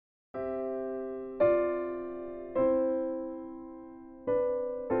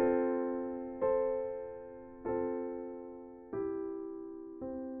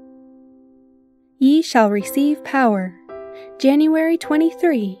he shall receive power. January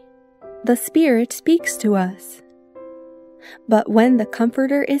 23. The Spirit speaks to us. But when the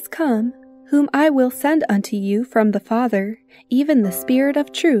Comforter is come, whom I will send unto you from the Father, even the Spirit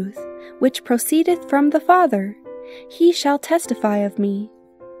of truth, which proceedeth from the Father, he shall testify of me.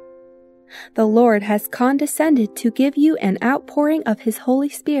 The Lord has condescended to give you an outpouring of his Holy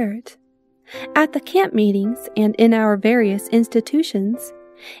Spirit. At the camp meetings and in our various institutions,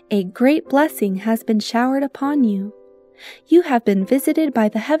 a great blessing has been showered upon you. You have been visited by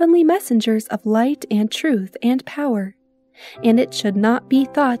the heavenly messengers of light and truth and power, and it should not be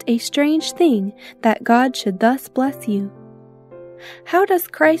thought a strange thing that God should thus bless you. How does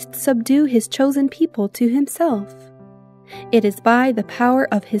Christ subdue his chosen people to himself? It is by the power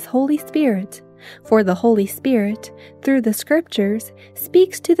of his Holy Spirit, for the Holy Spirit, through the Scriptures,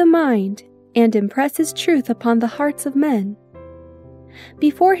 speaks to the mind and impresses truth upon the hearts of men.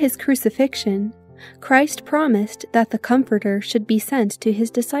 Before his crucifixion, Christ promised that the Comforter should be sent to his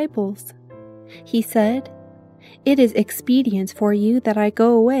disciples. He said, "It is expedient for you that I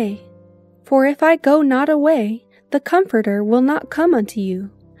go away. For if I go not away, the Comforter will not come unto you.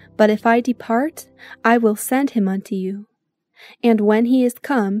 But if I depart, I will send him unto you. And when he is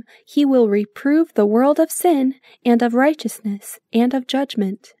come, he will reprove the world of sin, and of righteousness, and of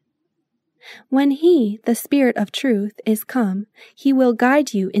judgment. When he, the Spirit of truth, is come, he will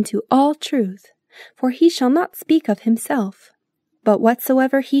guide you into all truth, for he shall not speak of himself. But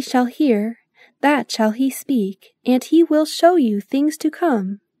whatsoever he shall hear, that shall he speak, and he will show you things to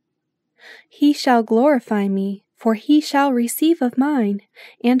come. He shall glorify me, for he shall receive of mine,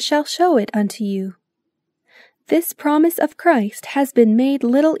 and shall show it unto you." This promise of Christ has been made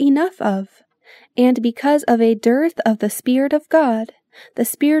little enough of, and because of a dearth of the Spirit of God, the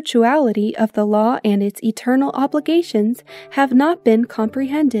spirituality of the law and its eternal obligations have not been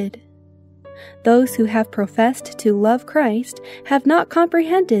comprehended. Those who have professed to love Christ have not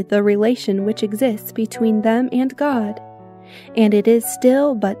comprehended the relation which exists between them and God, and it is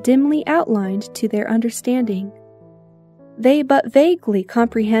still but dimly outlined to their understanding. They but vaguely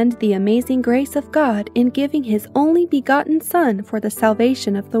comprehend the amazing grace of God in giving his only begotten Son for the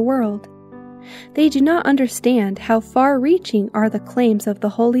salvation of the world. They do not understand how far-reaching are the claims of the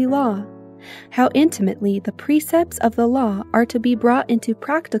Holy Law, how intimately the precepts of the law are to be brought into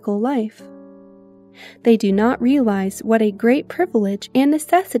practical life. They do not realize what a great privilege and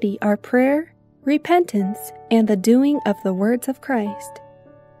necessity are prayer, repentance, and the doing of the words of Christ.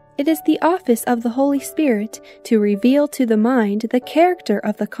 It is the office of the Holy Spirit to reveal to the mind the character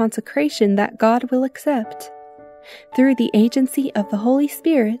of the consecration that God will accept. Through the agency of the Holy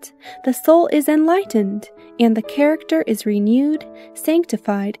Spirit, the soul is enlightened, and the character is renewed,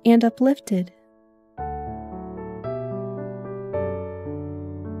 sanctified, and uplifted.